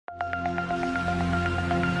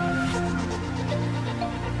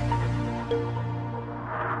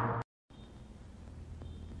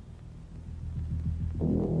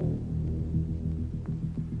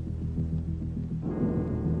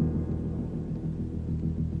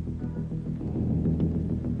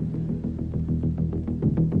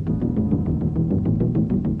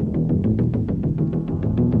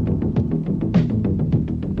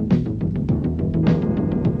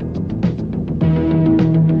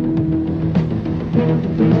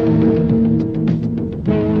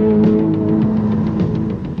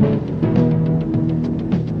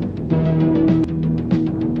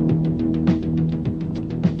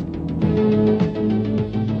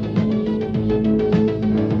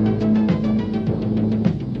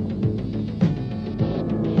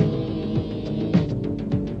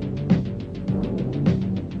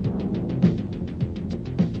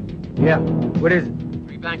Yeah, what is it?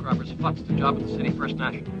 3 bank robbers futzed the job at the City First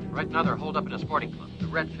National. Right now they're holed up in a sporting club, the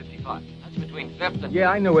Red 55. That's between 5th and...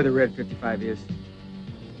 Yeah, I know where the Red 55 is.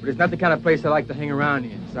 But it's not the kind of place I like to hang around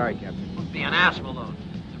in. Sorry, Captain. Don't be an ass, Malone.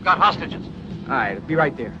 They've got hostages. All right, I'll be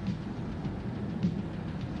right there.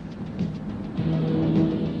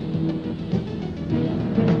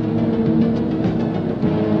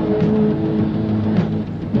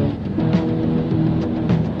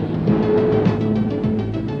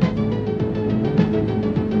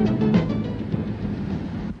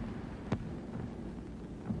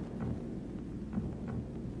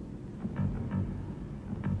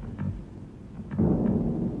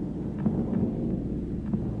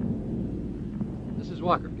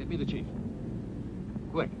 Walker, get me the chief.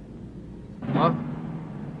 Quick. Hello?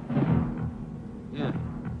 Yeah.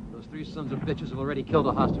 Those 3 sons of bitches have already killed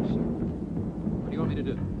a hostage, sir. What do you want me to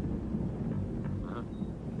do? Uh-huh.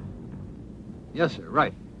 Yes, sir,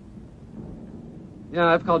 right. Yeah,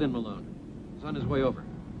 I've called in Malone. He's on his way over.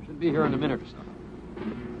 Should be here in a minute or so.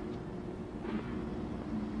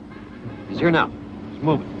 He's here now. He's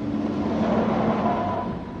moving.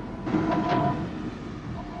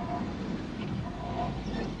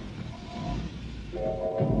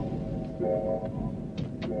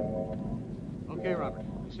 Okay, Robert.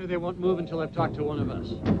 They say they won't move until they've talked to one of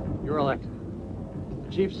us. You're elected. The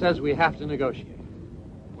chief says we have to negotiate.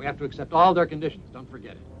 We have to accept all their conditions. Don't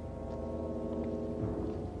forget it.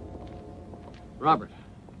 Robert,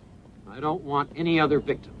 I don't want any other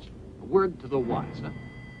victims. A word to the wise, huh?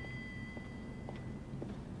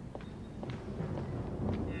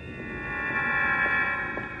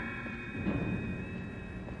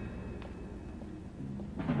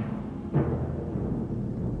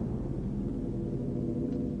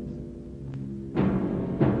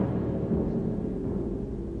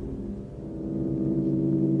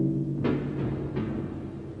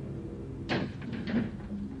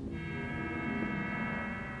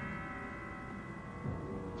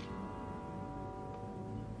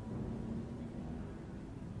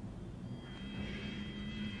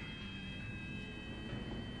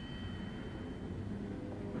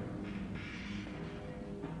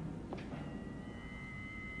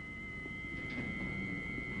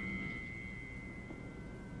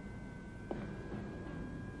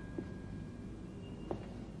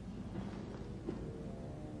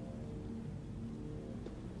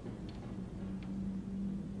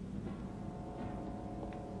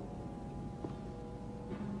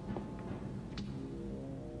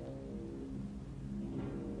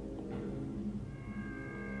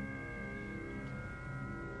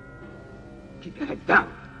 Keep your head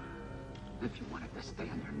down. If you wanted to stay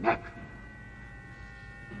on your neck.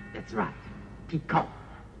 That's right. Keep calm.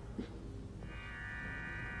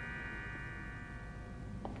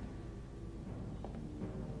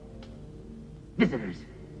 Visitors,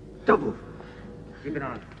 don't move. Keep it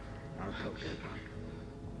on. I'll talk to you.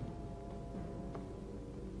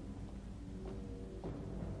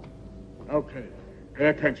 Okay, pay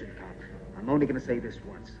attention, Cop. I'm only going to say this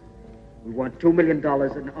once. We want $2 million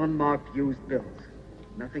in unmarked used bills.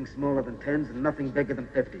 Nothing smaller than 10s and nothing bigger than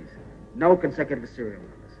 50s. No consecutive serial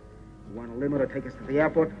numbers. We want a limo to take us to the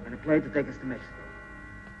airport and a plane to take us to Mexico.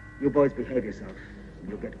 You boys behave yourself, and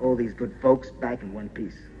you'll get all these good folks back in one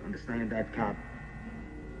piece. Understand that, Cop?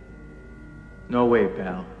 No way,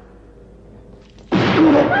 pal.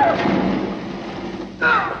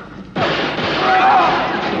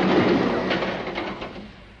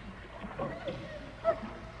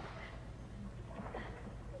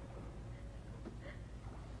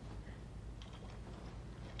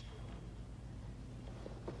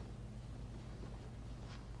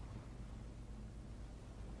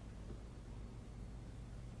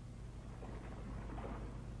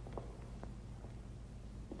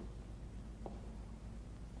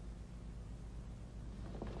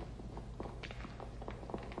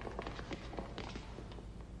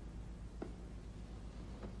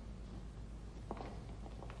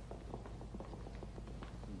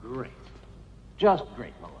 Great. Just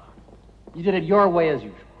great, Malone. You did it your way as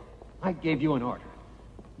usual. I gave you an order.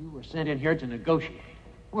 You were sent in here to negotiate,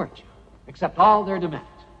 weren't you? Accept all their demands.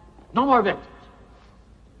 No more victims.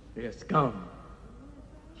 They're scum.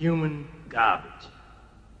 Human garbage.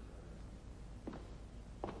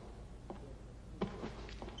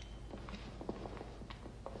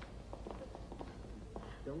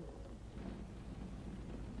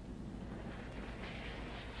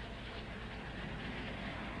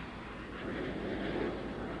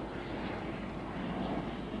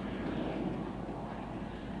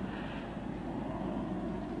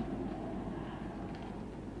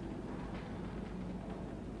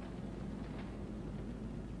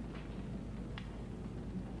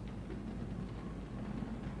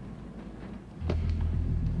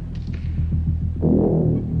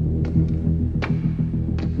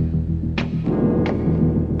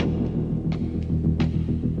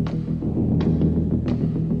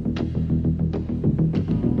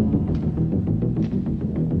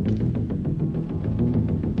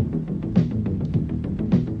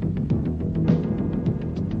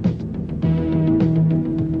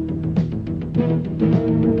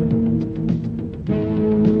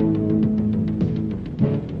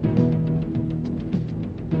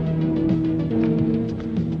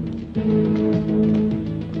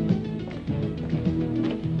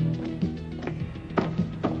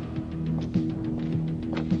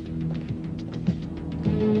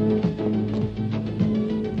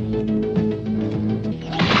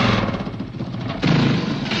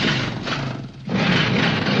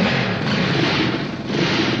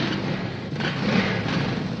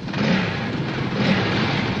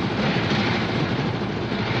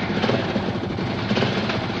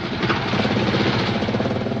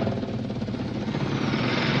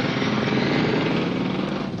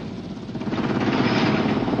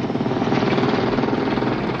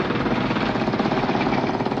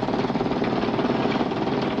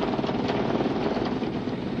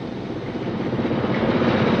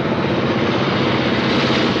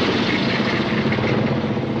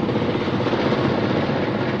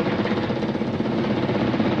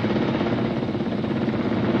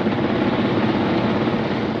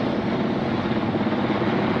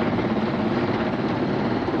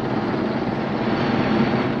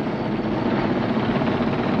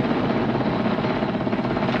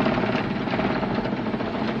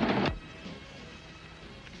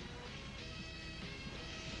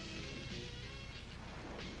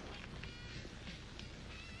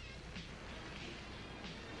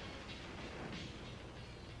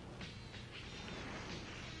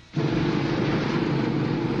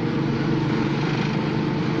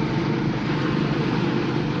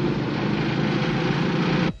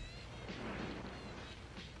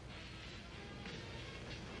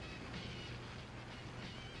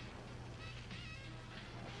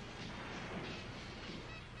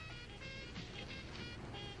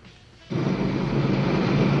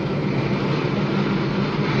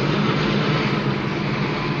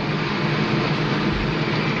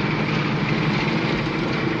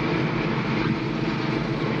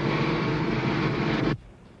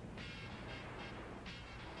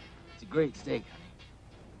 great steak, honey.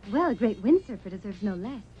 Well, a great windsurfer deserves no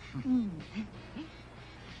less.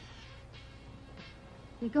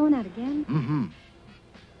 You going out again? Mm-hmm.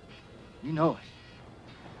 You know it.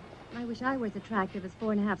 I wish I were as attractive as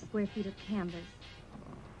 4.5 square feet of canvas.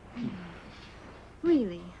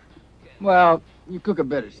 Really? Well, you cook a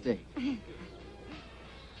better steak. You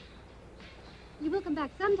will come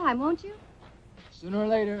back sometime, won't you? Sooner or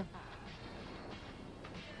later.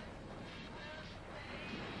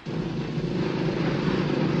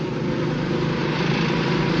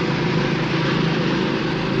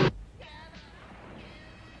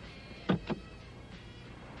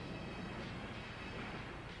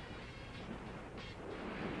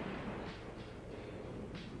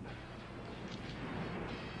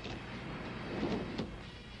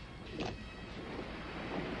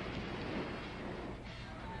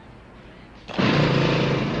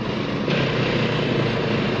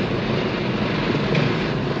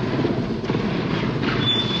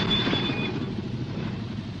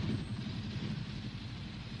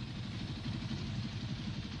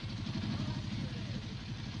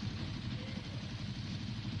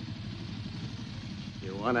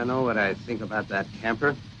 Want to know what I think about that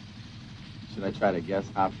camper? Should I try to guess,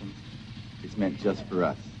 Hopkins? It's meant just for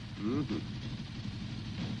us. Mm-hmm.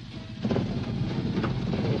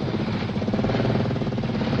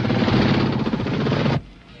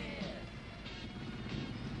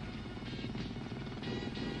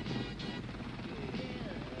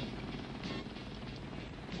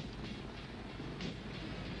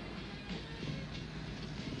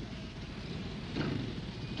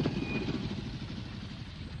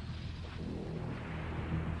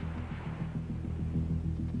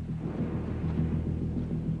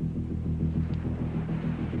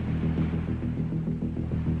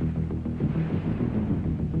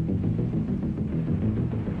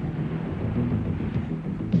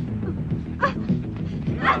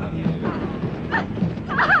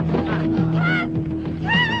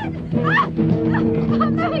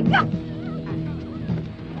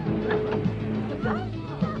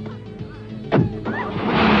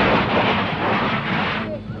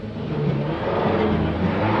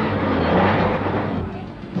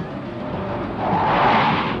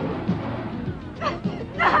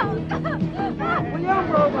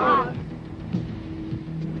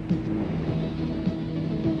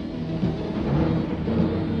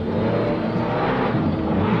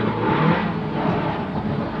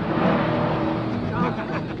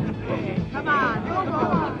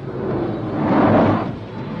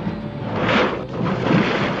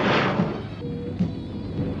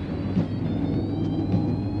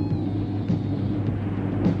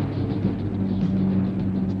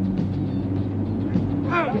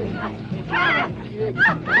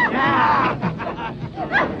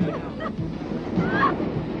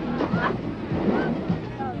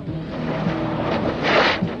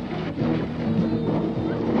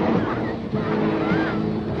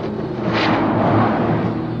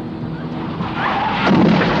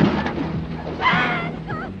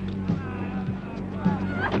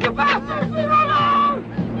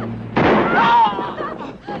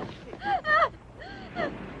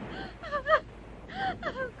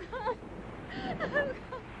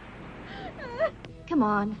 Come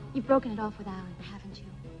on. You've broken it off with Alan, haven't you?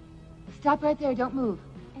 Stop right there. Don't move.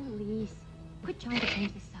 Elise, quit trying to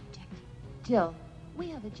change the subject. Jill, we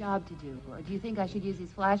have a job to do. Or do you think I should use these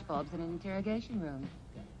flashbulbs in an interrogation room?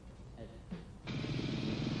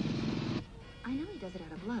 I know he does it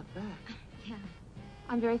out of love, but... Yeah.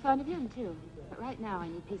 I'm very fond of him, too. But right now, I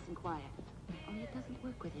need peace and quiet. Only it doesn't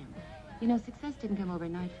work with him. You know, success didn't come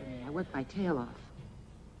overnight for me. I worked my tail off.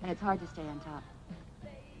 And it's hard to stay on top.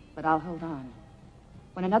 But I'll hold on.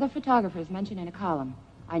 When another photographer is mentioned in a column,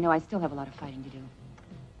 I know I still have a lot of fighting to do.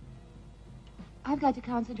 I've got to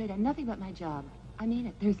concentrate on nothing but my job. I mean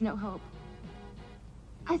it. There's no hope.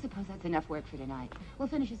 I suppose that's enough work for tonight. We'll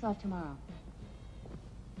finish this off tomorrow.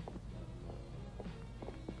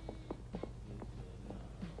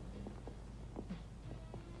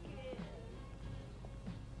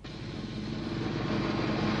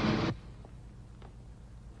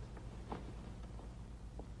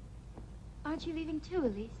 Aren't you leaving too,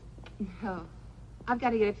 Elise? No. I've got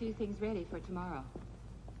to get a few things ready for tomorrow.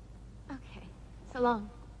 Okay. So long.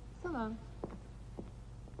 So long.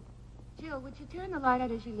 Jill, would you turn the light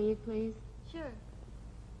out as you leave, please? Sure.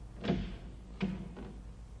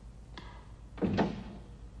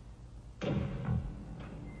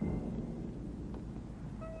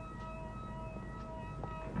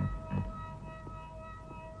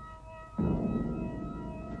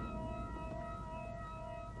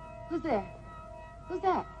 Who's there? Who's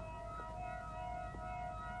that?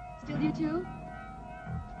 Still you two?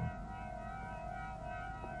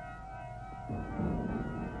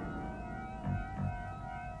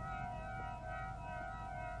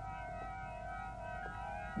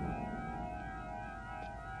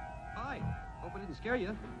 Hi. Hope I didn't scare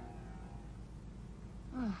you.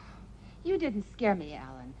 Oh, you didn't scare me,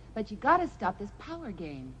 Alan. But you gotta stop this power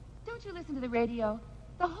game. Don't you listen to the radio?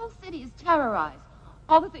 The whole city is terrorized.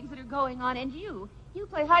 All the things that are going on, and you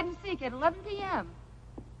play hide and seek at 11 p.m.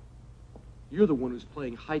 You're the one who's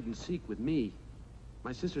playing hide and seek with me.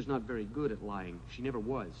 My sister's not very good at lying. She never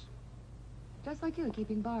was. Just like you,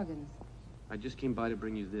 keeping bargains. I just came by to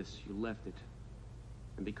bring you this. You left it.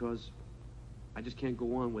 And because I just can't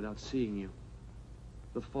go on without seeing you.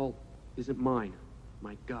 The fault isn't mine.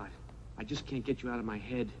 My God, I just can't get you out of my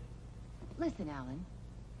head. Listen, Alan.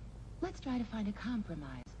 Let's try to find a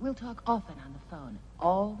compromise. We'll talk often on the phone,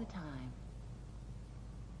 all the time.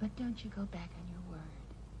 But don't you go back on your word.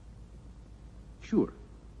 Sure.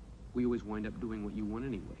 We always wind up doing what you want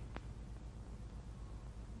anyway.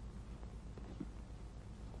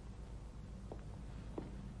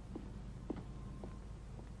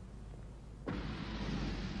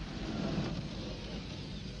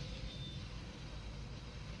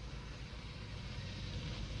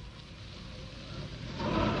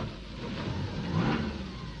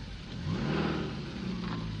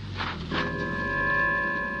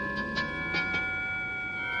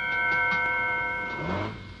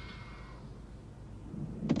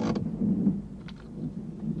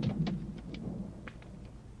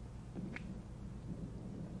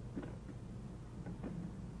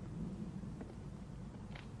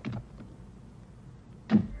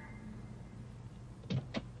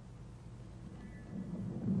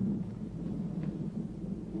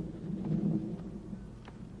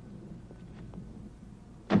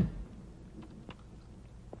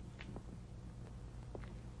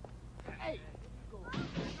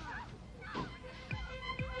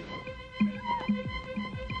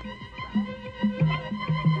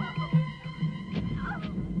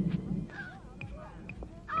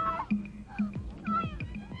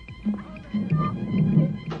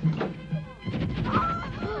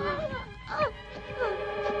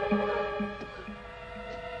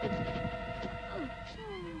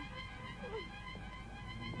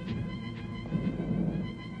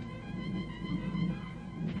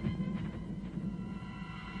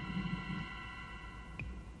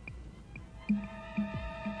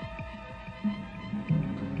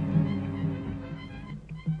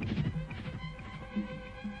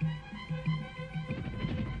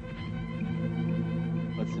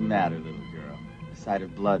 What's the matter, little girl? The sight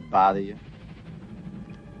of blood bother you?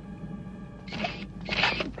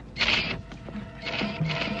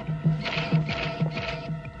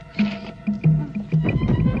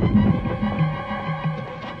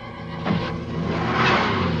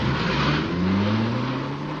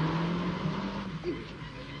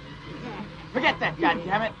 Forget that,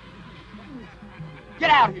 goddammit!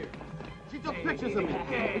 Get out here! She took pictures of me.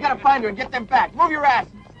 We gotta find her and get them back. Move your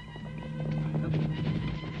asses!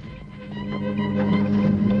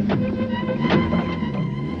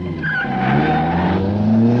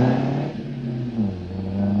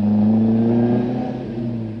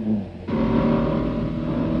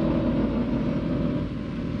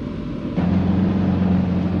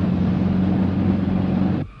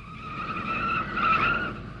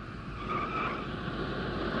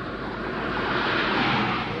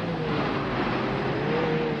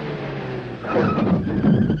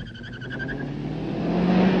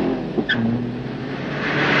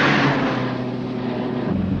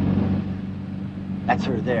 That's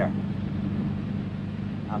her there.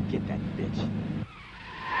 I'll get that bitch.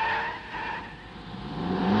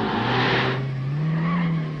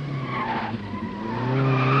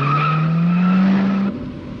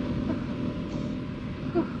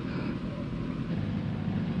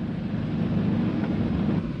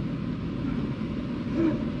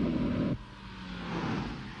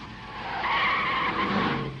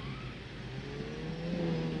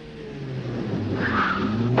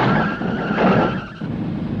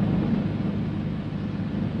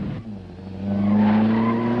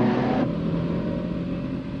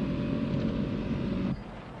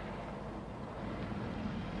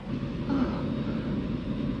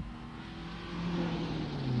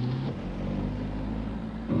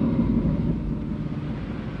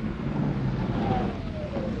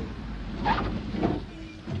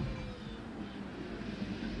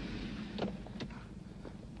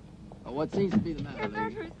 What seems to be the matter, They're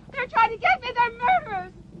lady? murderers. They're trying to get me. They're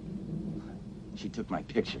murderers. She took my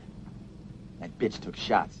picture. That bitch took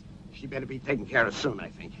shots. She better be taken care of soon, I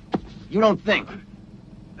think. You don't think?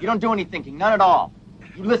 You don't do any thinking, none at all.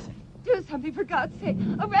 You listen. Do something, for God's sake.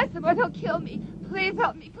 Arrest them or they'll kill me. Please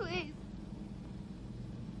help me, please.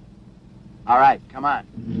 All right, come on.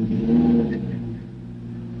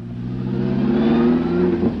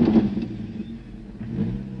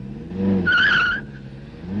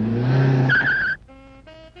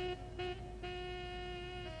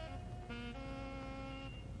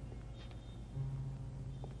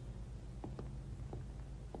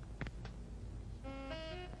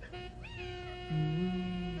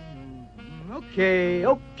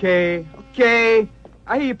 Okay.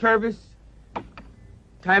 I hear you, Purvis.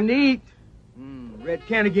 Time to eat. Red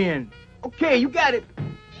can again. Okay, you got it.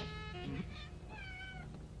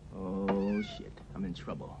 Oh, shit. I'm in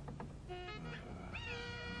trouble.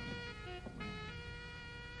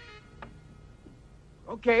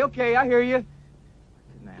 Okay, I hear you.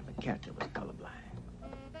 Couldn't I have a cat that was colorblind?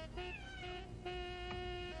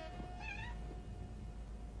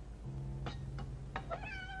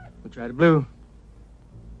 We'll try the blue.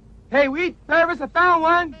 Hey, wheat, Purvis, I found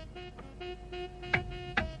one.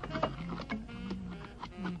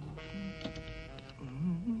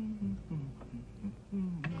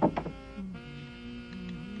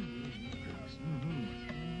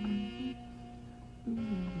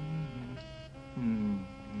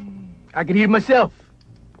 I can eat it myself.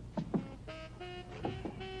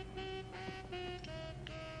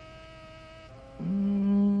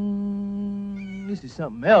 This is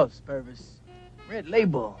something else, Purvis. Red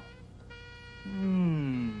label.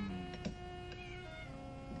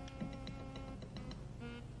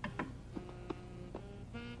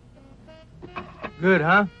 Good,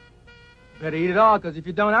 huh? Better eat it all, because if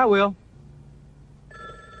you don't, I will.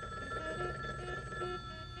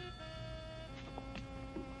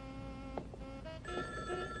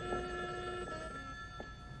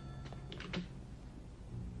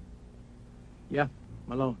 Yeah,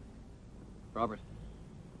 Malone. Robert,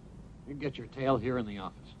 you get your tail here in the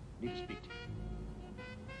office. I need to speak to you.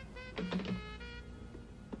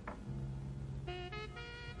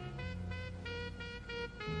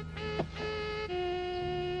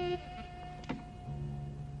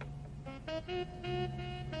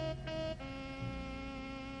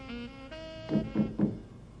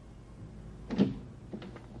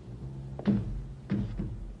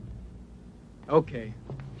 Okay.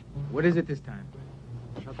 What is it this time?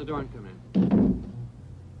 Shut the door and come in.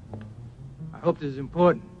 I hope this is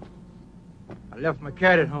important. I left my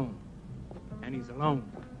cat at home, and he's alone.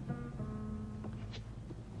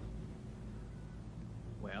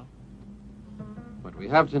 Well? What we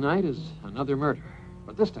have tonight is another murder.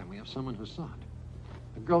 But this time we have someone who saw it.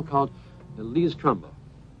 A girl called Elise Trumbo.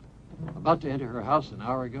 About to enter her house an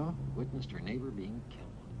hour ago, witnessed her neighbor being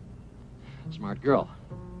killed. Smart girl.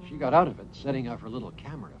 She got out of it, setting off her little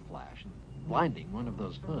camera flash and blinding one of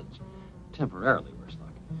those hoods. Temporarily, worse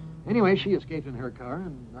luck. Anyway, she escaped in her car,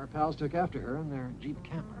 and our pals took after her in their Jeep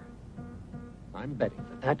camper. I'm betting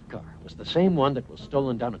that car was the same one that was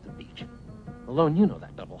stolen down at the beach. Malone, you know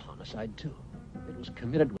that double homicide, too. It was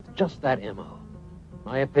committed with just that M.O.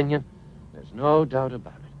 My opinion, there's no doubt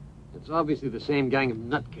about it. It's obviously the same gang of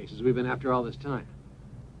nutcases we've been after all this time.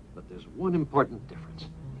 But there's one important difference.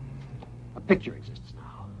 A picture exists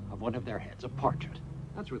now of one of their heads, a portrait.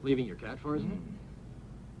 That's worth leaving your cat for, isn't it?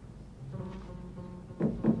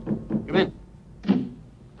 Come in.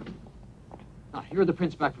 Here are the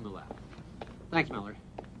prints back from the lab. Thanks, Mallory.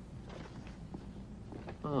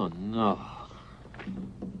 Oh, no.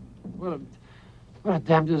 What a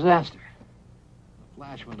damn disaster. The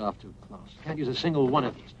flash went off too close. Can't use a single one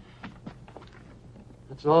of these.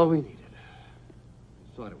 That's all we needed.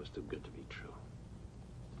 I thought it was too good to be true.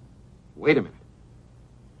 Wait a minute.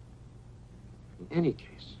 In any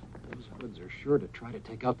case, those hoods are sure to try to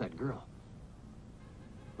take out that girl.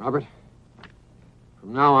 Robert,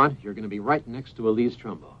 from now on, you're going to be right next to Elise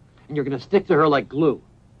Trumbo. And you're going to stick to her like glue.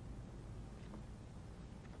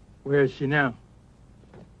 Where is she now?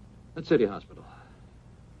 At City Hospital.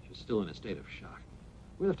 She's still in a state of shock.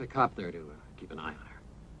 We left a cop there to keep an eye on her.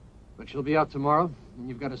 But she'll be out tomorrow, and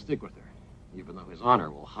you've got to stick with her, even though his honor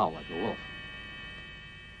will howl like a wolf.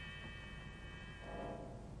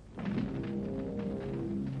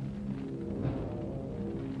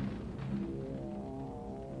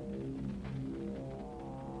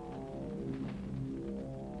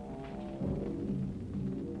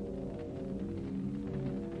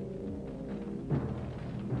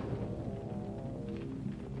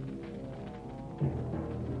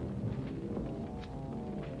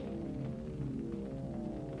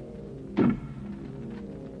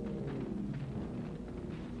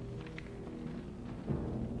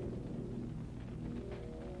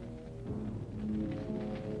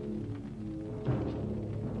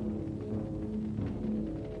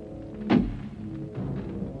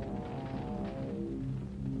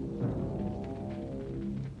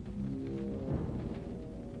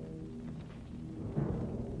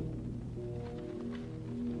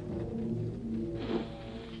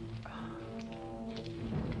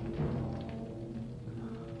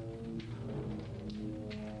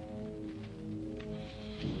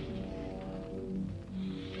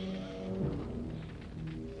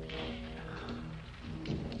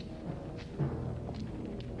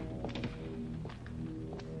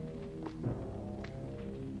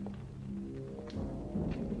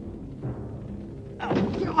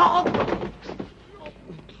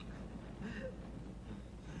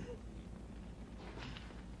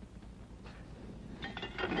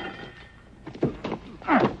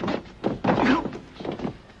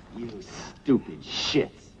 You stupid shits.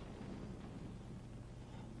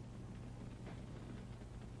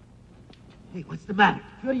 Hey, what's the matter?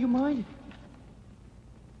 You out of your mind?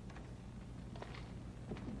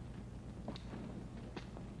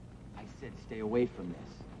 I said stay away from this.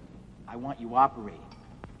 I want you operating.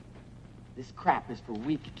 This crap is for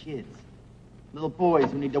weak kids. Little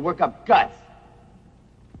boys who need to work up guts.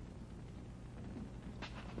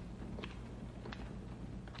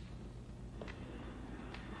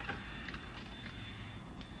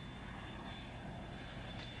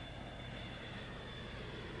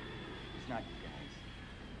 It's not you guys.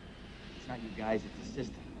 It's not you guys, it's the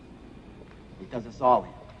system. It does us all in.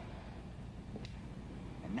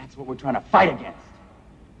 And that's what we're trying to fight against.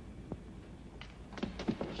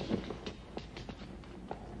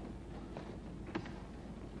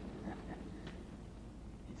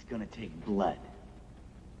 It's gonna take blood.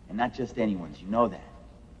 And not just anyone's, you know that.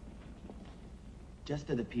 Just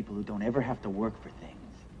to the people who don't ever have to work for things.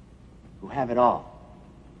 Who have it all.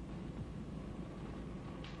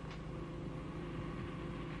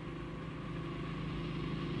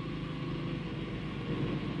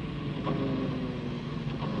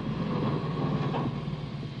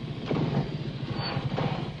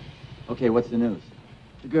 Okay, what's the news?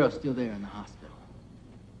 The girl's still there in the hospital.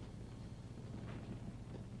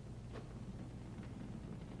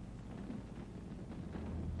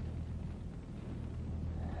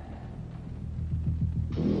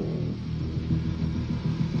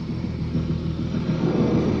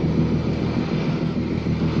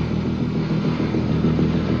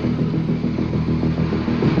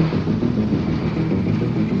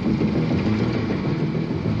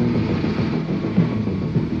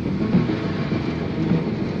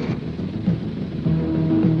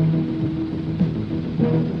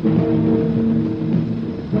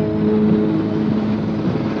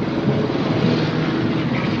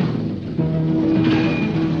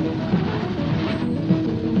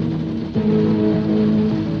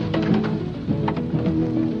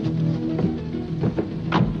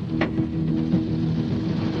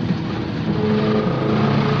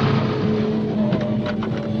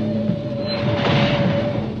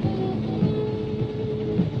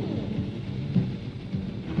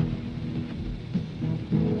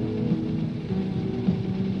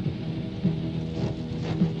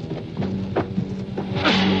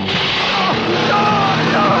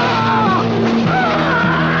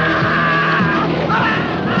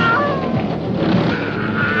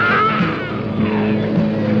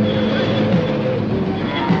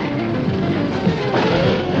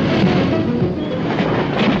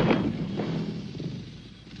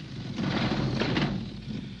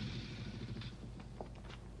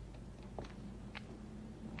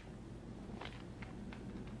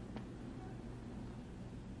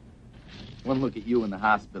 One look at you in the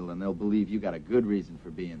hospital and they'll believe you got a good reason for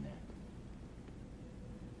being there.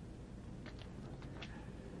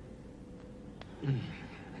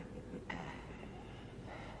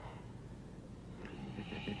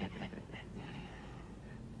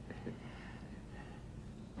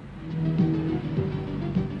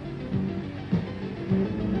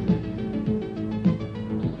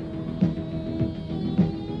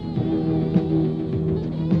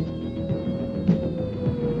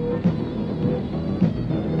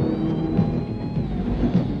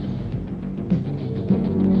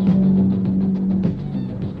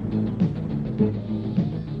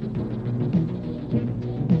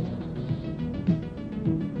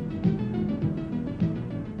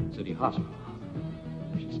 Hospital.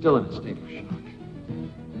 She's still in a state of shock.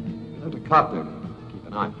 There's a cop there to keep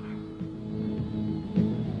an eye on her.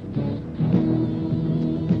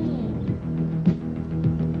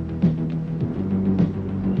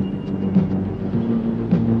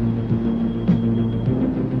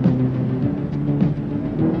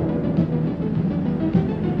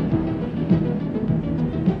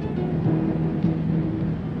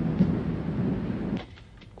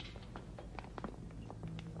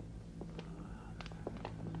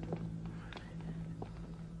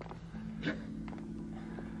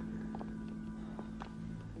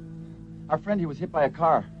 Our friend here was hit by a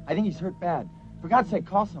car. I think he's hurt bad. For God's sake,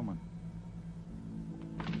 call someone.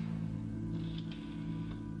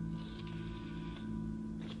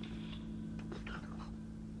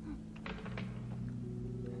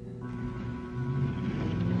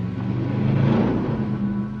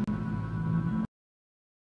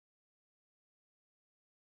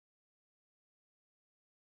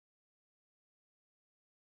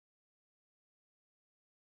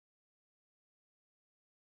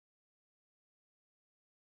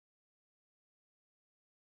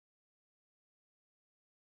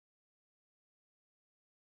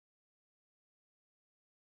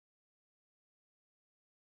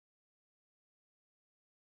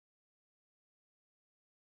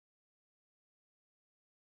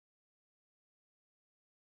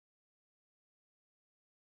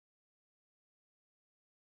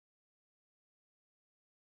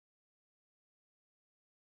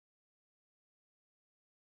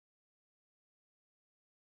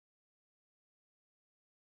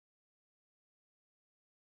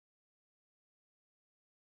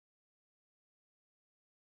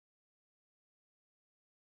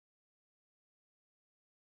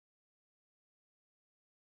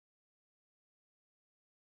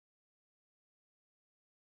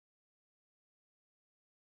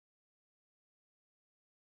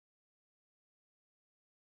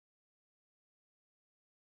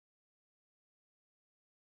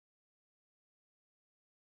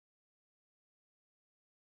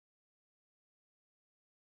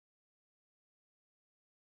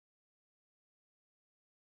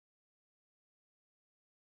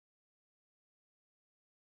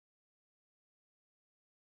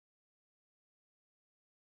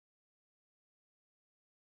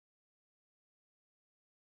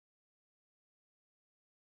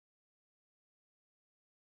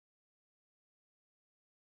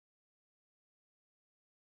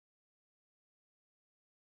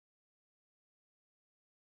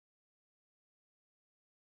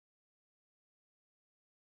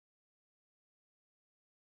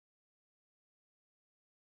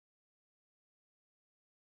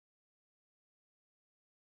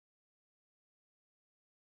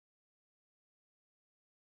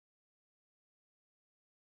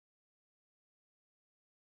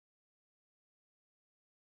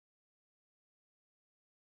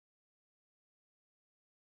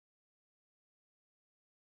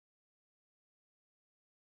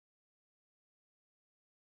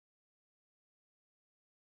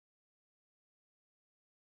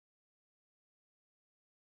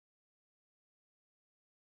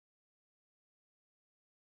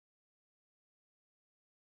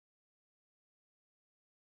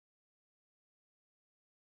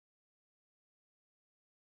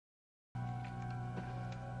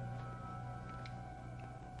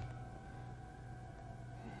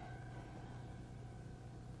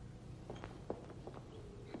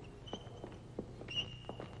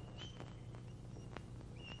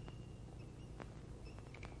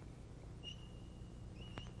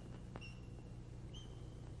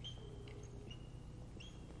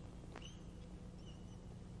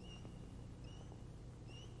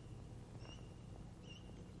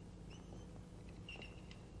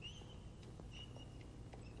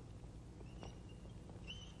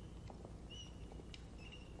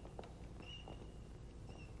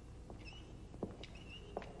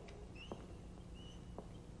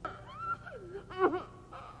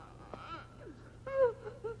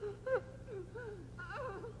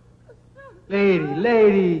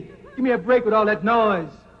 Lady, give me a break with all that noise.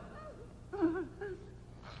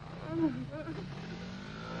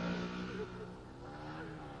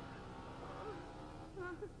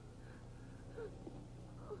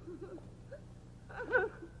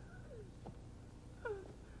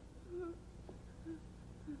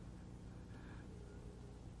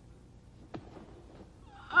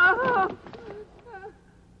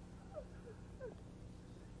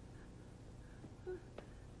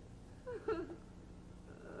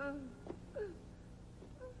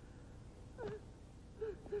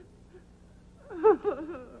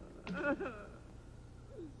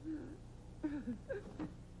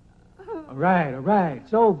 All right,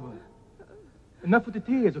 it's over. Enough with the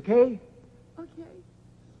tears, okay? Okay.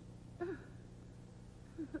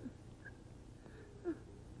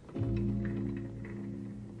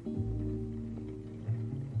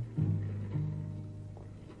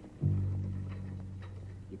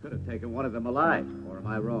 You could have taken one of them alive, or am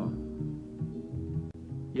I wrong?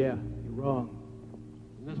 Yeah, you're wrong.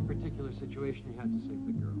 In this particular situation, you had to save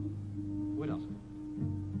the girl. What else?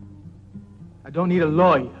 I don't need a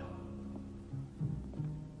lawyer.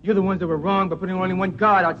 You're the ones that were wrong by putting only one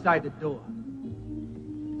guard outside the door.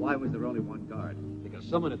 Why was there only one guard? Because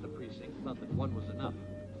someone at the precinct thought that one was enough.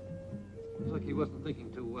 Looks like he wasn't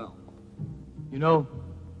thinking too well. You know,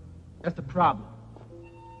 that's the problem.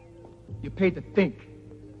 You're paid to think.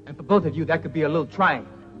 And for both of you, that could be a little trying.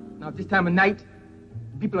 Now, at this time of night,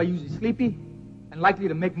 people are usually sleepy and likely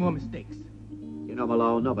to make more mistakes. You know,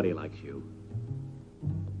 Malone, nobody likes you.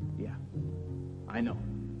 Yeah, I know.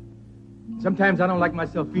 Sometimes I don't like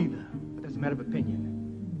myself either, but that's a matter of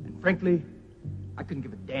opinion. And frankly, I couldn't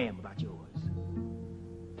give a damn about yours.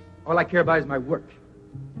 All I care about is my work.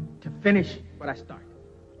 To finish what I start.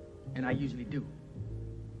 And I usually do.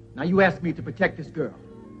 Now you asked me to protect this girl.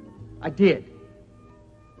 I did.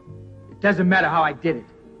 It doesn't matter how I did it.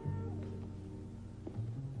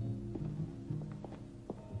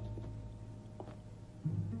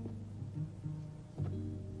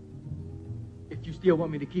 If you still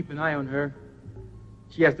want me to keep an eye on her,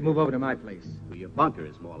 she has to move over to my place. Well, your bunker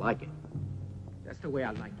is more like it. That's the way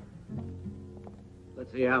I like it.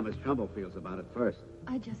 Let's see how Miss Trumbull feels about it first.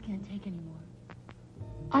 I just can't take any more.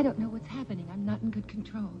 I don't know what's happening. I'm not in good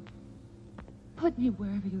control. Put me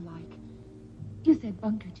wherever you like. You said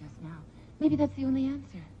bunker just now. Maybe that's the only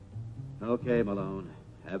answer. Okay, Malone.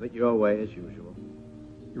 Have it your way as usual.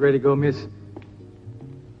 You ready to go, miss?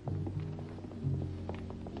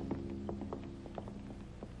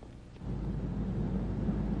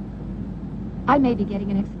 I may be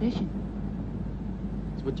getting an exhibition.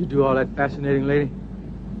 That's what you do, all that fascinating lady?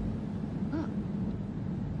 Oh,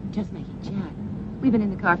 just making chat. We've been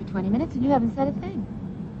in the car for 20 minutes and you haven't said a thing.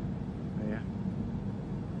 Oh, yeah?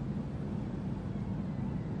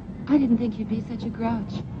 I didn't think you'd be such a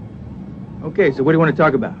grouch. Okay, so what do you want to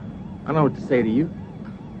talk about? I don't know what to say to you.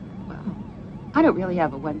 Well, I don't really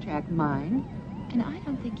have a one-track mind, and I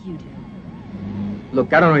don't think you do.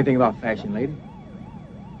 Look, I don't know anything about fashion, lady.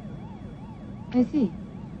 I see.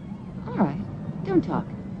 All right, don't talk.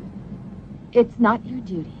 It's not your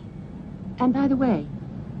duty. And by the way,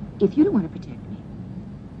 if you don't want to protect me,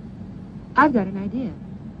 I've got an idea.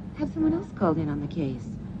 Have someone else called in on the case.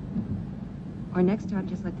 Or next time,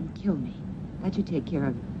 just let them kill me. That should take care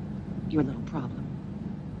of your little problem.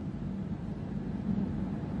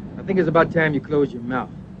 I think it's about time you close your mouth.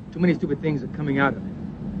 Too many stupid things are coming out of it.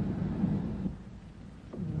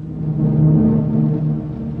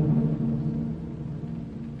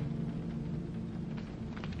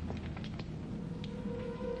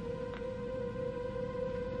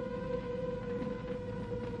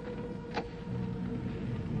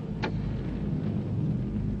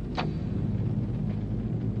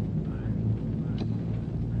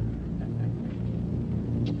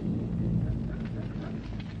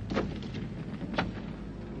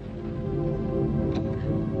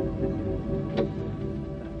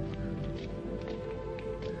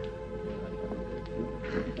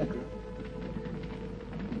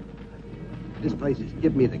 This place is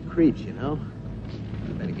giving me the creeps, you know?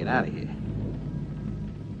 I better get out of here.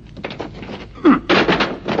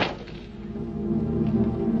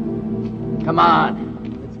 Come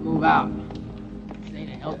on, let's move out. This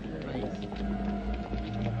ain't a healthy place.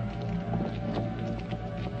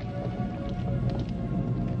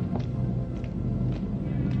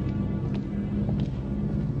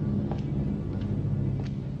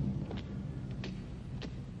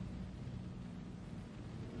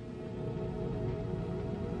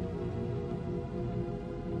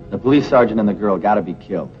 The police sergeant and the girl gotta be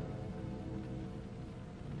killed.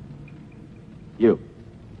 You,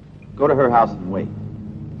 go to her house and wait.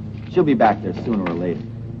 She'll be back there sooner or later.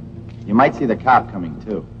 You might see the cop coming,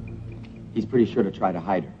 too. He's pretty sure to try to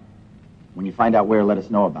hide her. When you find out where, let us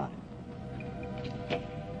know about it.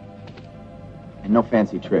 And no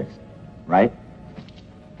fancy tricks, right?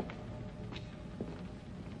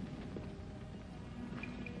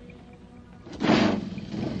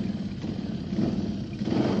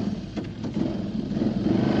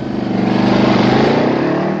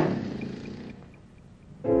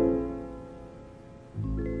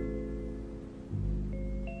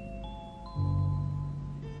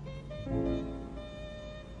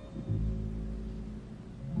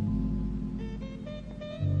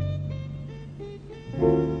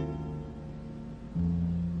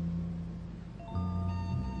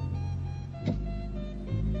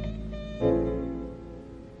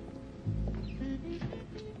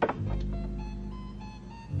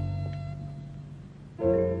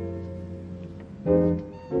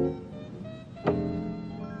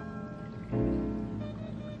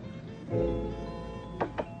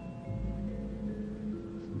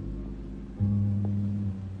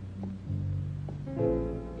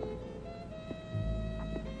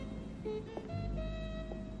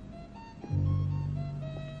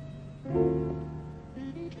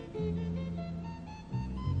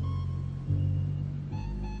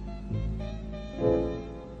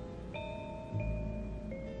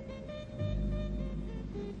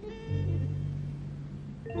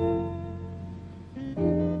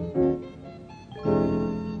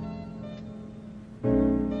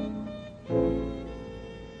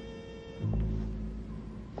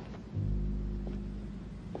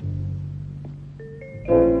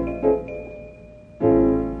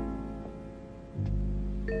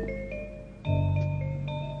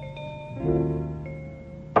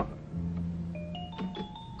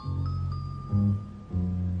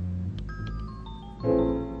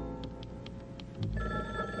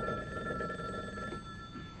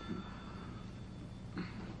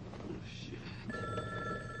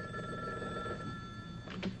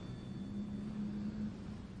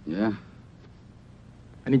 Yeah?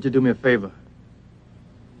 I need you to do me a favor.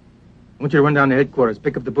 I want you to run down to headquarters,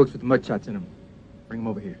 pick up the books with the mud shots in them. Bring them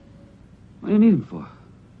over here. What do you need him for?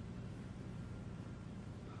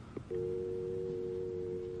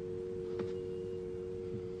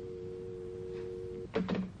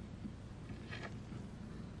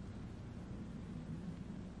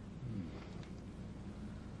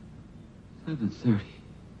 $7:30.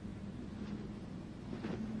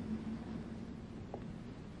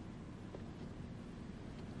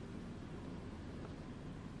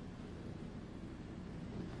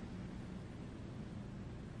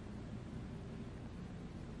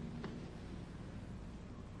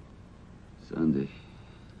 Sunday.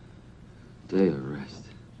 Day of rest.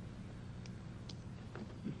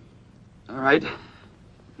 All right.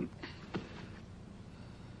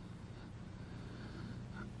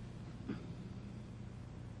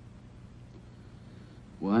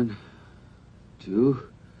 One, two,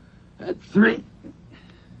 and three.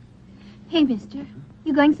 Hey, mister.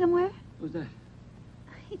 You going somewhere? Who's that?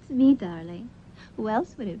 It's me, darling. Who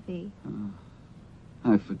else would it be? Oh,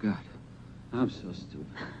 I forgot. I'm so stupid.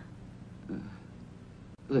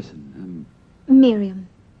 Listen, Miriam.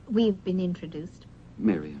 We've been introduced.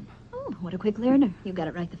 Miriam. Oh, what a quick learner. You got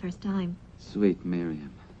it right the first time. Sweet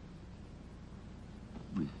Miriam.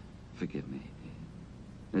 Forgive me.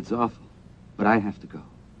 It's awful, but I have to go.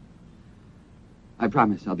 I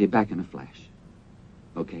promise I'll be back in a flash.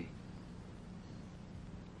 Okay?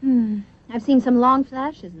 I've seen some long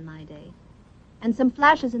flashes in my day. And some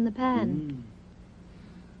flashes in the pan.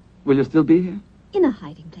 Will you still be here? In a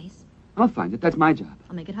hiding place. I'll find it. That's my job.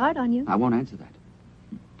 I'll make it hard on you. I won't answer that.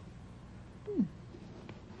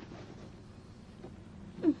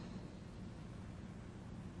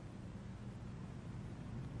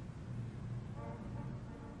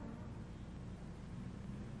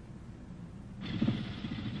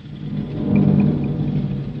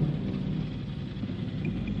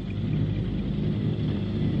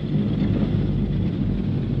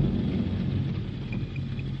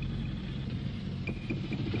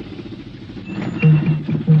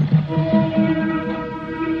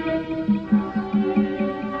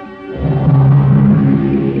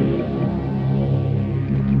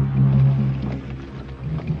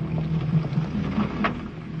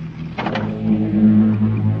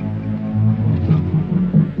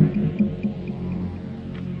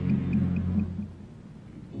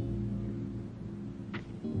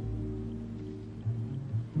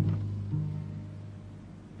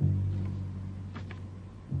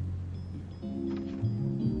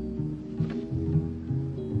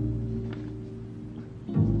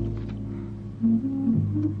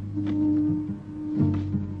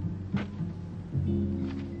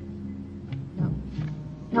 No.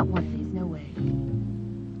 Not one of these, no way.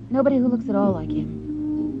 Nobody who looks at all like him.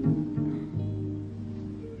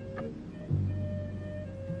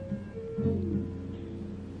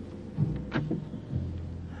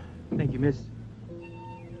 Thank you, miss.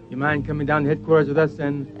 You mind coming down to headquarters with us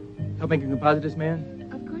and helping composite this man?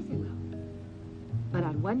 Of course I will. But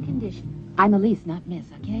on one condition. I'm Elise, not Miss,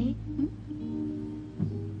 okay? Hmm?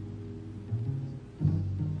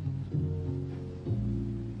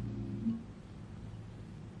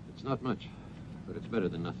 It's not much, but it's better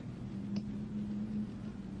than nothing.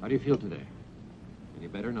 How do you feel today? Any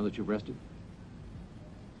better now that you've rested?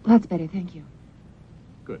 Lots better, thank you.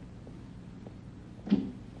 Good.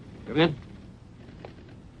 Come in.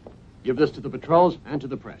 Give this to the patrols and to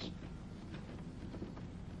the press.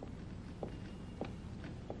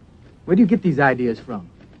 Where do you get these ideas from?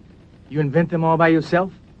 You invent them all by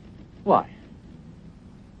yourself? Why?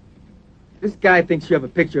 This guy thinks you have a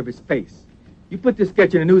picture of his face. You put this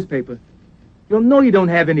sketch in a newspaper, you'll know you don't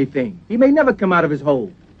have anything. He may never come out of his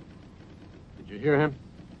hole. Did you hear him?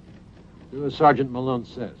 Do as Sergeant Malone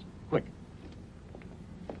says. Quick.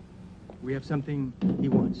 We have something he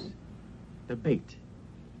wants. The bait.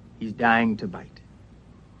 He's dying to bite.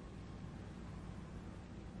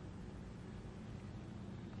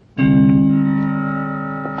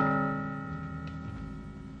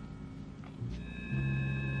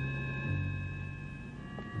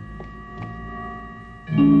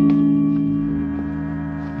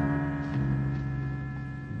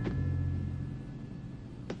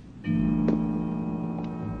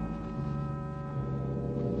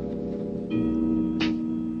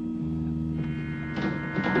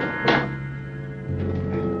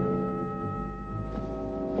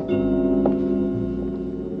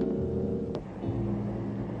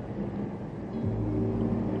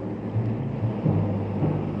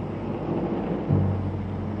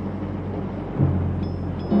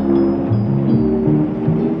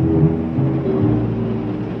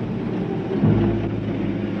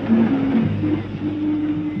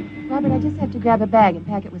 Robert, I just have to grab a bag and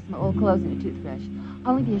pack it with some old clothes and a toothbrush.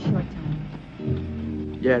 I'll only be a short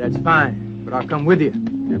time. Yeah, that's fine, but I'll come with you.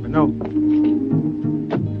 Never know.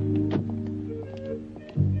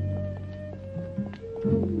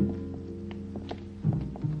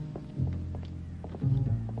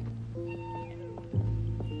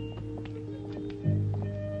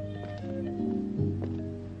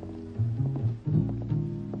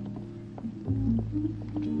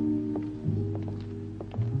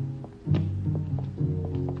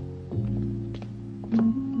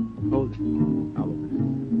 Hold it. I'll open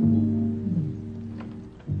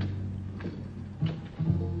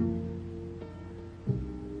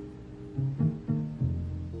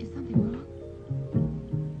Is something wrong?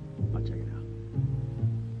 it. I'll check it out.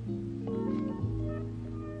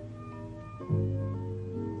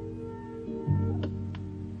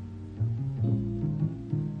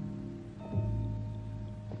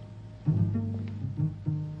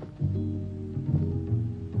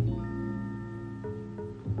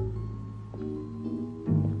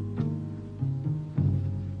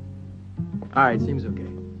 All right, seems okay.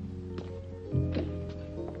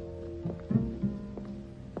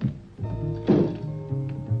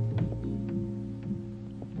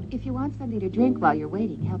 If you want something to drink while you're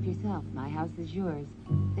waiting, help yourself. My house is yours.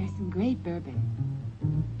 There's some great bourbon.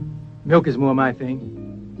 Milk is more my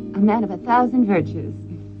thing. A man of 1,000 virtues.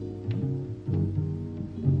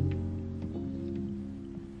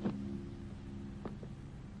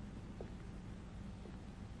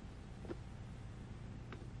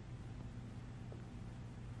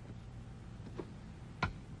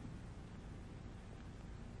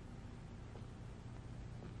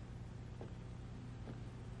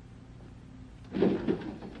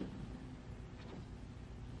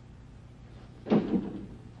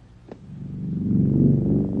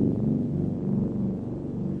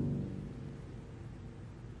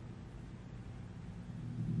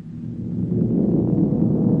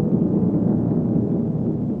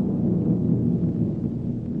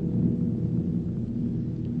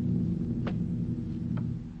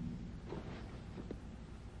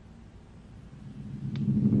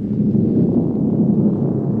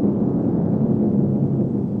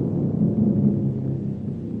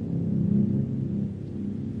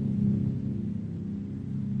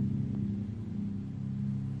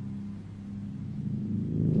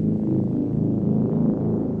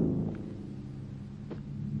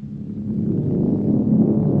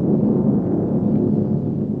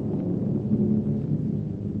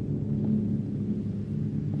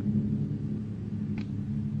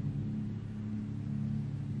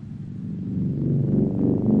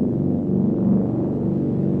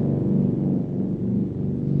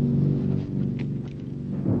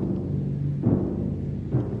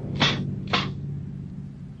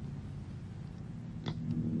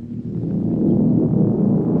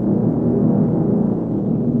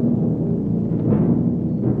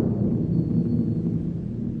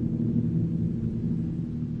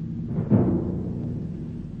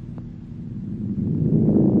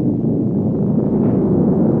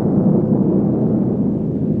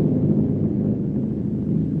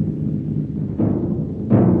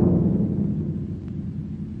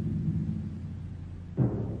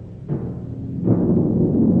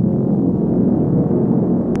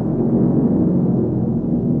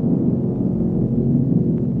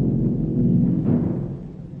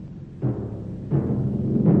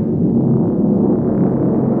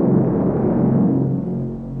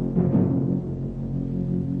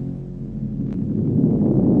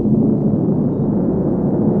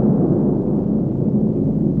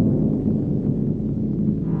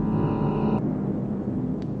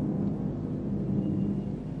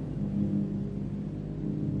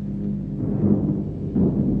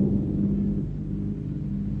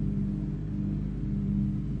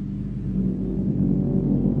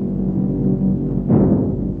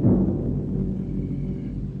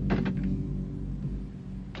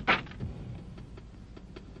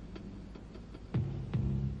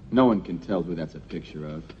 No one can tell who that's a picture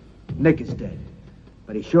of. Nick is dead,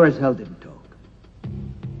 but he sure as hell didn't talk.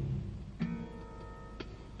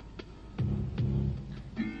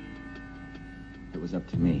 It was up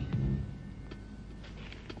to me.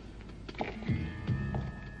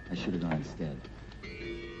 I should have gone instead.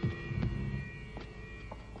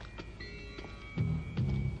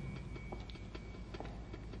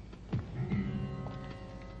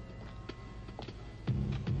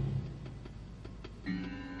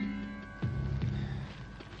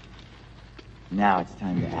 Now it's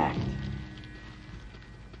time to act.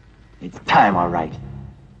 It's time, all right.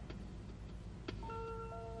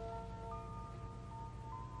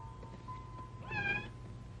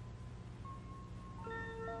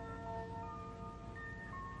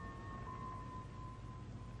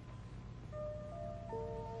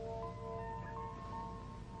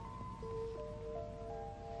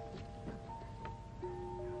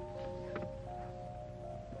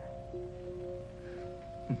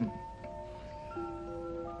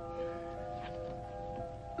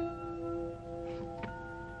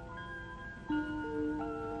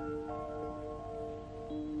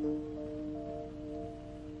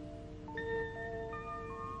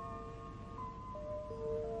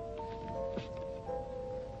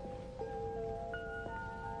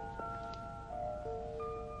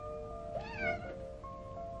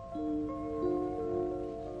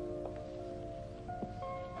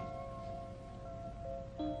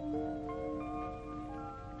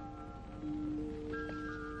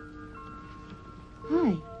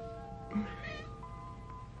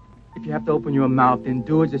 If you have to open your mouth, then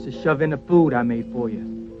do it just to shove in the food I made for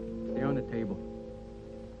you. They're on the table.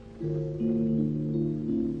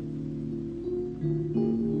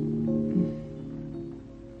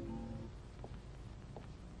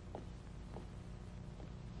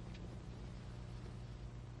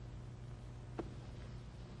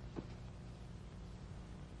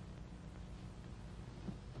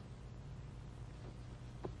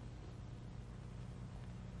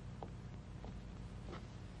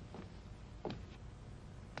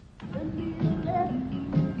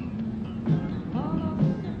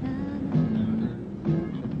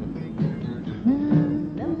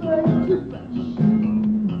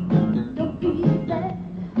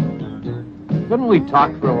 Couldn't we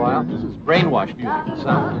talk for a while? This is brainwash music, it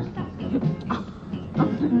sounds.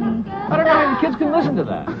 I don't know how the kids can listen to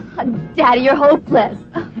that. Daddy, you're hopeless.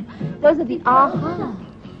 Those are the aha.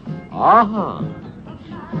 Aha.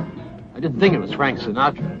 I didn't think it was Frank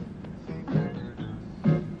Sinatra.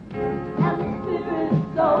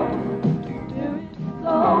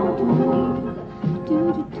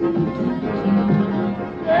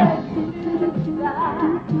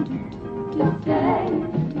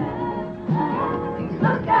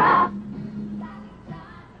 Look out!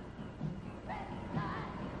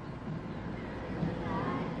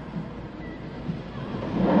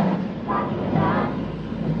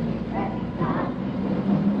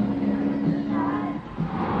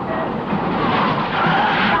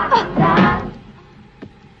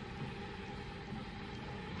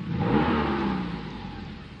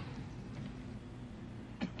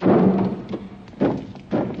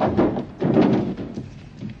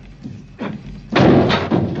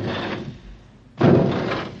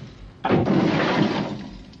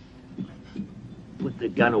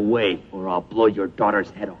 Gun away, or I'll blow your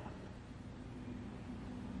daughter's head off.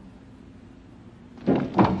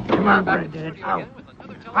 Come on, back to Dad.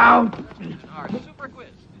 Out! Our super quiz.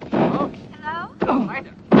 Hello? Hi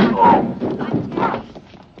there.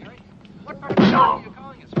 Gary, what part of the town are you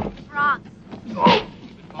calling us from? Bronx. You've been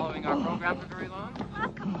following our program for very long?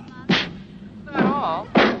 Last couple of months. Not all.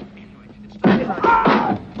 Anyway, it's time to start.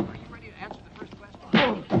 Are you ready to answer the first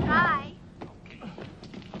question? Try.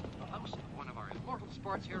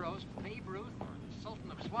 Sports heroes, Babe Ruth, or the Sultan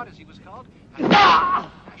of Swat, as he was called.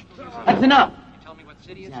 That's enough. Can you tell me what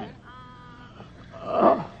city it's in?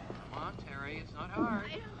 Oh. Come on, Terry, it's not hard.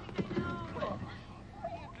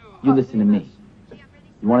 You listen to me.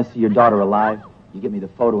 You want to see your daughter alive? You get me the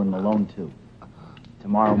photo and the loan, too.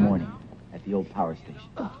 Tomorrow morning, at the old power station.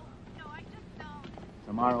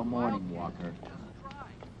 Tomorrow morning, Walker.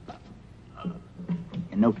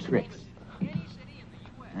 And no tricks.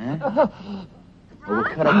 Huh? Or we'll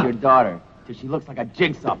cut up your daughter till she looks like a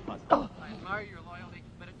jigsaw puzzle. I admire your loyalty,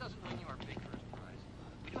 but it doesn't win you our big first prize.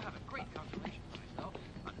 We do have a great consolation prize, though.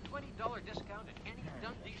 A $20 discount at any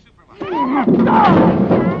Dundee supermarket. Hey,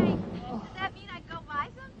 does that mean I go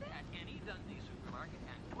buy something? At any Dundee supermarket,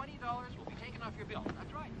 and $20 will be taken off your bill.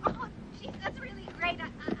 That's right. Oh, jeez, that's really great.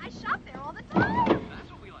 I shop there all the time.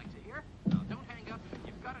 That's what we like to hear. Now, don't hang up.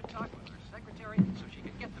 You've got to talk with our secretary so she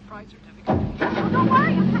can get the prize certificate. Oh, don't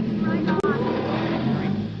worry.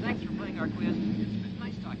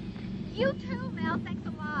 Mel. Thanks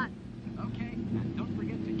a lot. Okay, and don't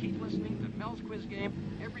forget to keep listening to Mel's Quiz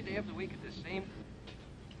Game every day of the week at the same...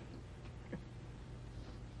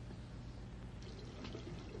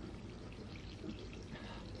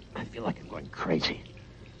 I feel like I'm going crazy.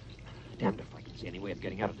 Damned if I can see any way of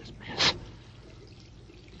getting out of this mess.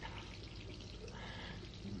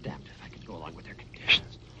 Damned if I can go along with their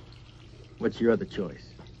conditions. What's your other choice?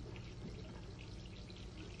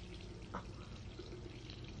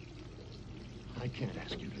 I can't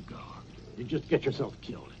ask you to go. You just get yourself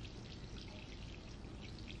killed.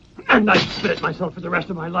 And I'd spit at myself for the rest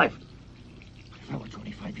of my life. If I were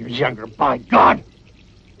 25 years younger, by God!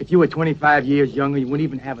 If you were 25 years younger, you wouldn't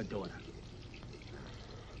even have a daughter.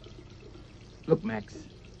 Look, Max.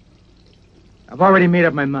 I've already made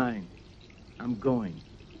up my mind. I'm going.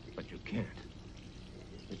 But you can't.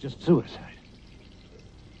 It's just suicide.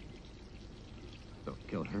 Don't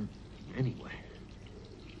kill her anyway.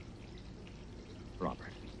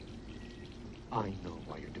 Robert, I know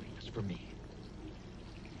why you're doing this for me.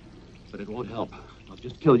 But it won't help. I'll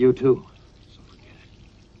just kill you, too. So forget it.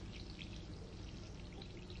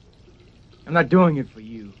 I'm not doing it for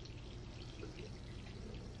you.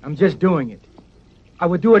 I'm just doing it. I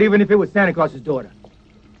would do it even if it was Santa Claus's daughter.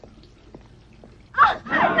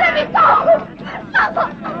 Let me go!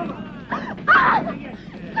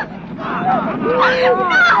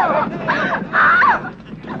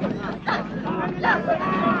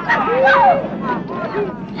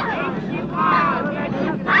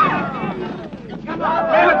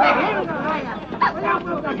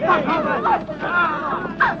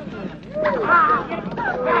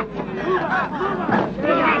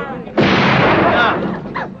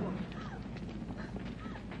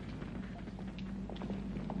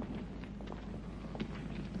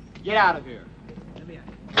 Get out of here.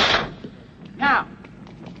 Now.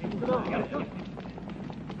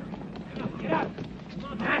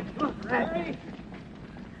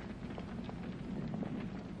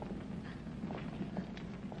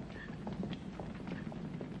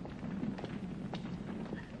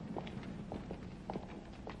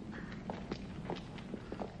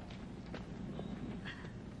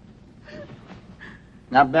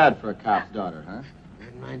 Not bad for a cop's daughter, huh?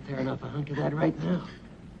 Wouldn't mind tearing off a hunk of that right now.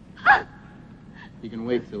 You can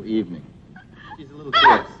wait till evening. She's a little too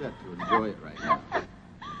upset to enjoy it right now.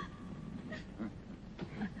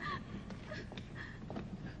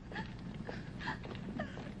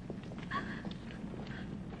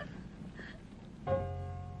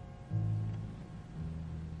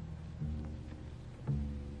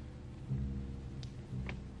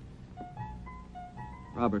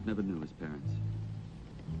 Robert never knew his parents.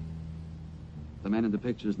 The man in the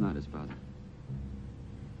picture is not his father.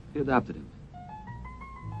 He adopted him.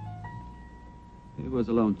 He was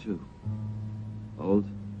alone, too. Old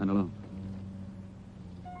and alone.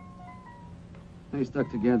 They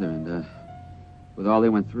stuck together, and with all they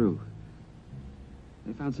went through,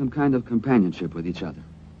 they found some kind of companionship with each other.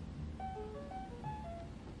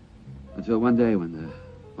 Until one day when the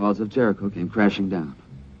walls of Jericho came crashing down.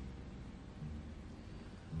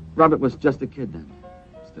 Robert was just a kid then,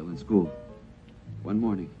 still in school. One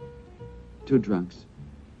morning, two drunks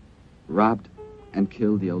robbed and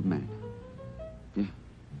killed the old man. Yeah,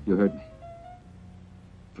 you heard me.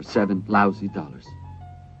 For $7 lousy.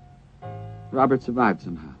 Robert survived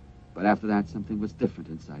somehow, but after that, something was different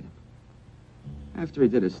inside him. After he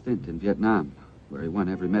did his stint in Vietnam, where he won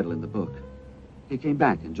every medal in the book, he came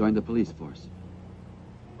back and joined the police force.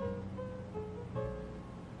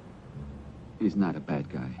 He's not a bad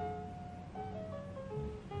guy.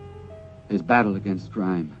 His battle against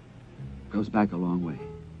crime goes back a long way.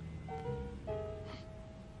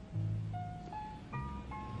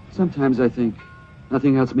 Sometimes I think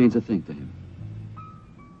nothing else means a thing to him.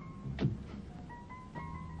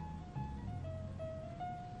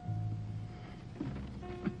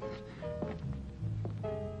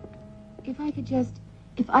 If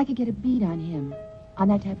I could get a beat on him, on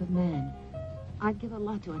that type of man, I'd give a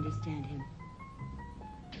lot to understand him.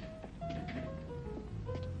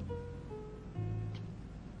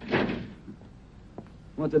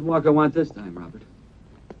 What did Walker want this time, Robert?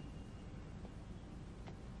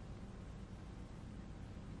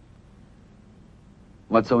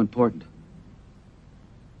 What's so important?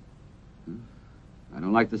 Huh? I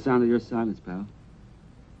don't like the sound of your silence, pal.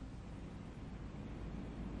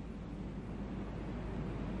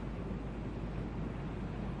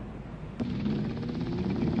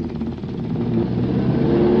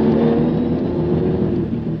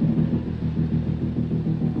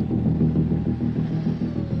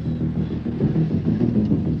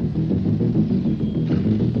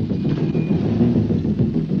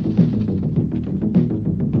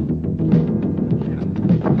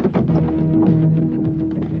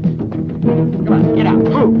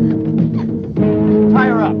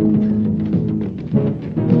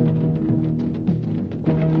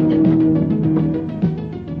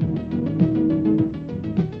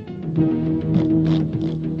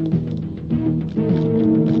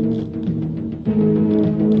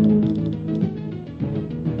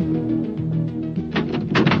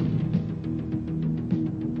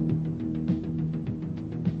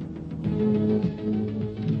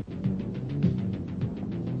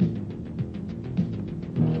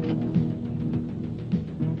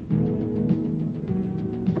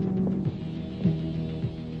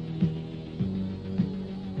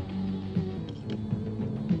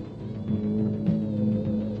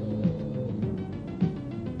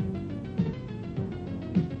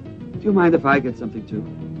 Do you mind if I get something, too?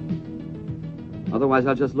 Otherwise,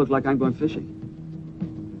 I'll just look like I'm going fishing.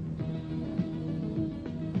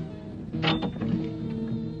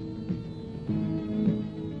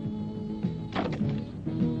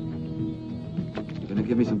 You gonna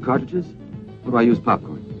give me some cartridges? Or do I use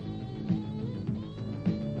popcorn?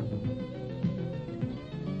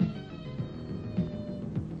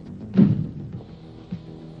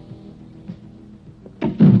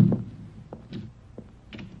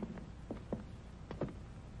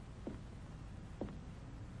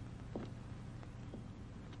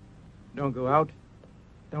 Don't go out.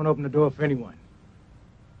 Don't open the door for anyone.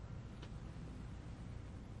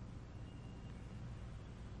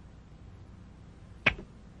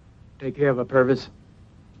 Take care of her, Purvis.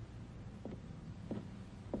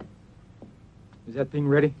 Is that thing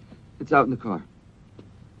ready? It's out in the car.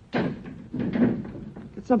 Get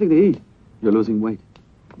something to eat. You're losing weight.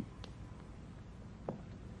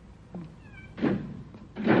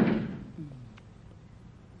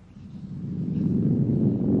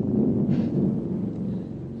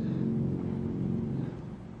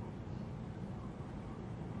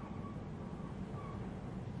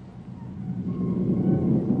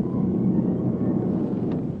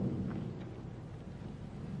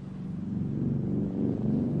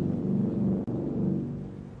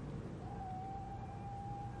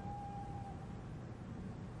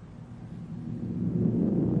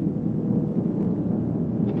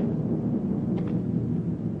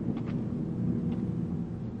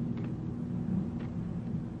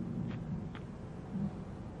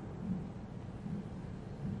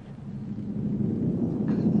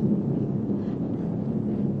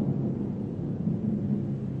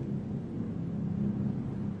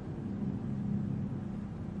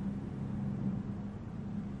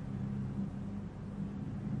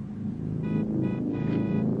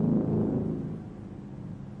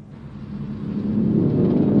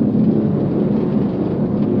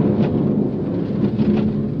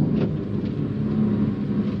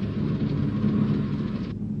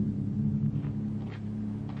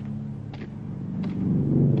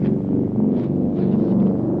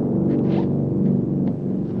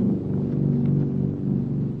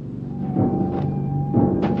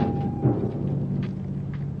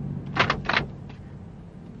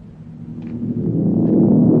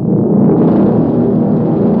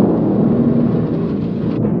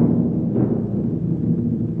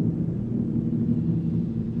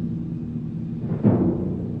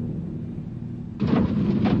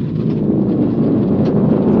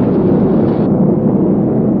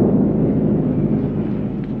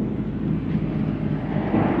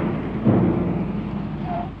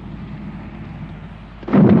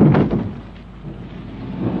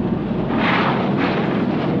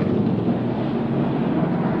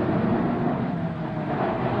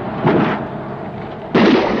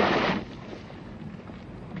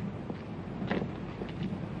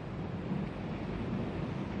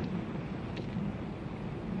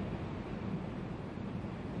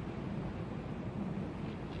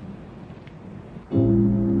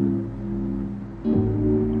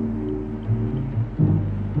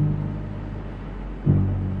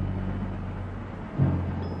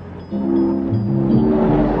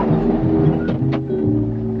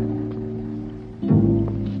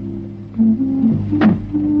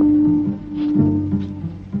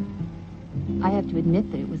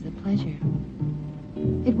 admit that it was a pleasure.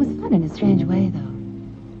 It was fun in a strange way,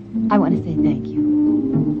 though. I want to say thank you.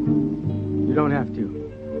 You don't have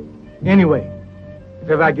to. Anyway, if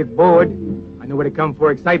ever I get bored, I know where to come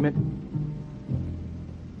for excitement.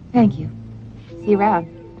 Thank you. See you around.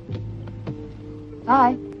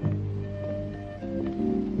 Bye.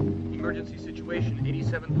 Emergency situation,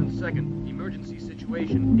 87th and 2nd. Emergency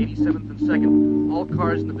situation, 87th and 2nd. All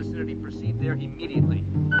cars in the vicinity proceed there immediately.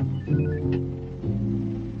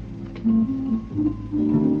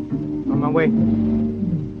 On my way.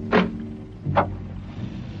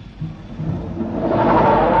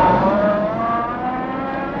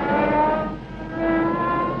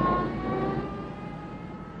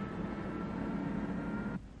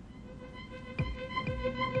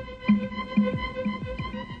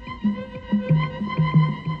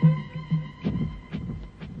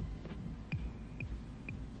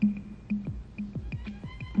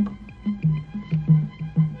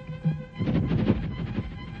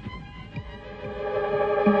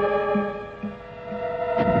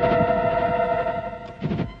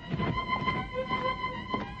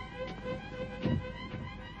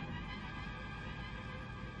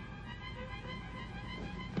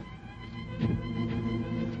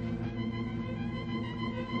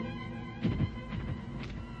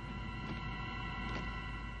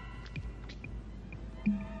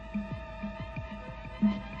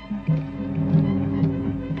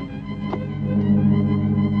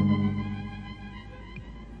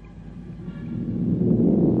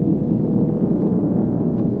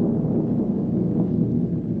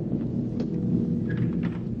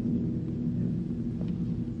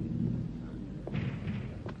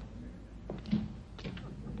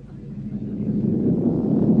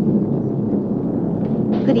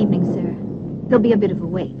 be a bit of a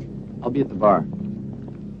wait. I'll be at the bar.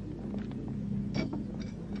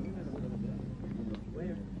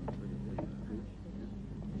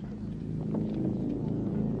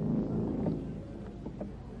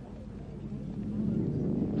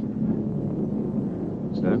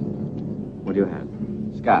 Sir, what do you have?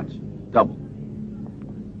 Scotch. Double.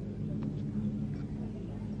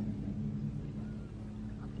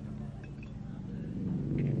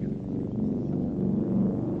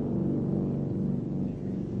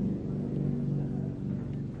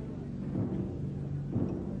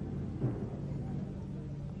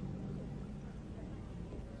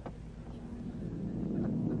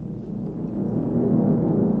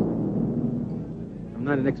 I'm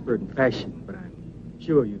not an expert in fashion, but I'm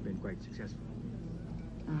sure you've been quite successful.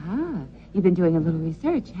 Uh-huh. You've been doing a little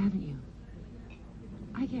research, haven't you?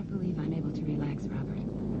 I can't believe I'm able to relax, Robert.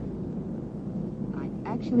 I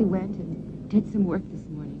actually went and did some work this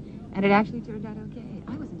morning, and it actually turned out okay.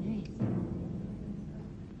 I was amazed.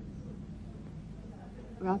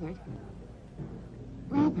 Robert,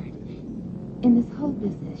 in this whole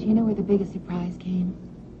business, you know where the biggest surprise came?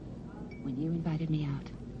 When you invited me out.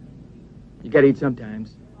 You gotta eat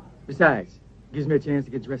sometimes. Besides, it gives me a chance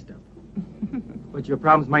to get dressed up. But your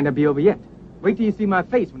problems might not be over yet. Wait till you see my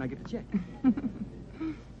face when I get the check.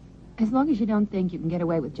 As long as you don't think you can get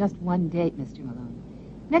away with just one date, Mr. Malone.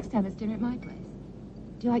 Next time it's dinner at my place.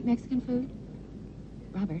 Do you like Mexican food?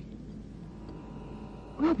 Robert,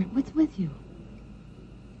 what's with you?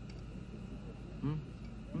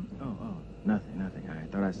 Oh, nothing. I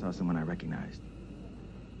thought I saw someone I recognized.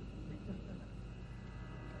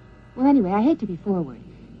 Well, anyway, I hate to be forward,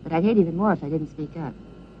 but I'd hate even more if I didn't speak up.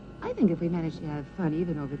 I think if we manage to have fun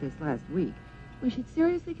even over this last week, we should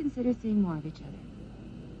seriously consider seeing more of each other.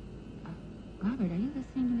 Robert, are you listening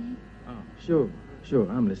to me? Oh, sure,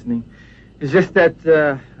 I'm listening. It's just that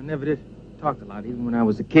I never did talk a lot, even when I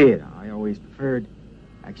was a kid. I always preferred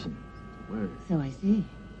action to words. So I see.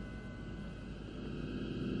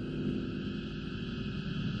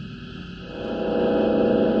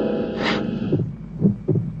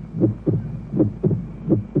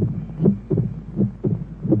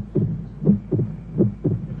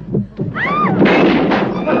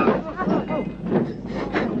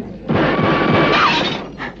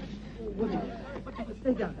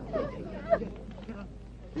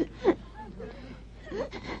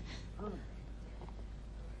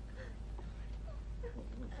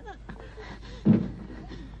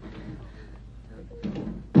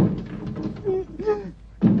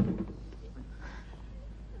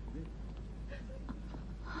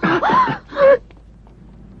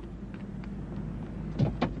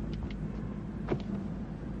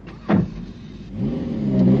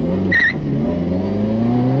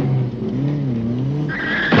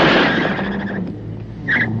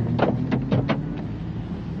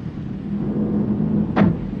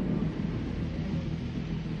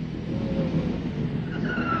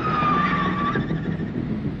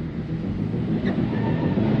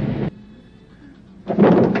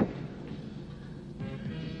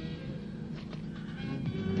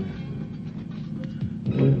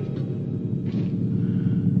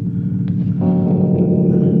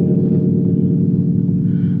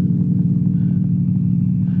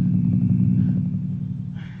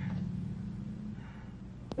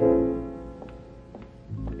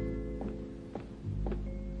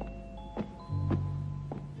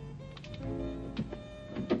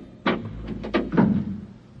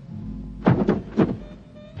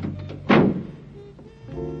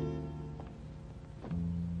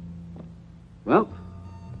 Well,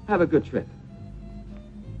 have a good trip.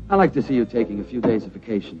 I like to see you taking a few days of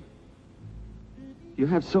vacation. You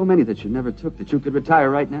have so many that you never took that you could retire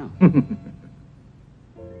right now.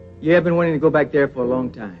 Yeah, I've been wanting to go back there for a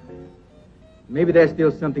long time. Maybe there's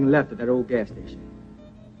still something left at that old gas station.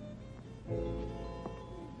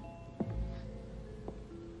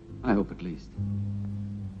 I hope at least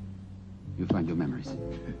you find your memories.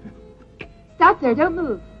 Stop there, don't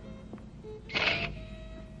move.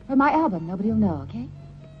 For my album, nobody will know, okay?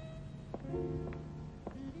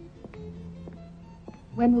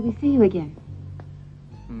 When will we see you again?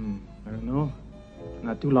 I don't know.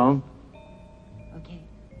 Not too long. Okay.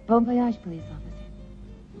 Bon voyage, police officer.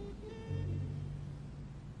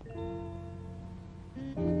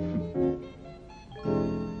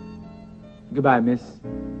 Goodbye, miss.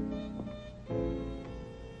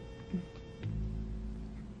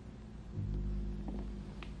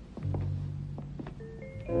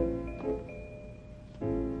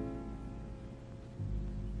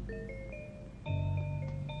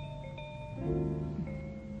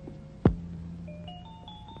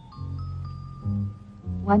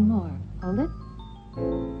 One more. Hold it. Every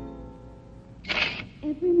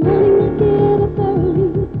morning I get up early,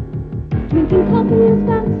 drinking coffee as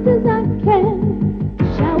fast as I can. The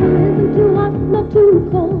shower isn't too hot, not too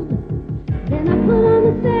cold.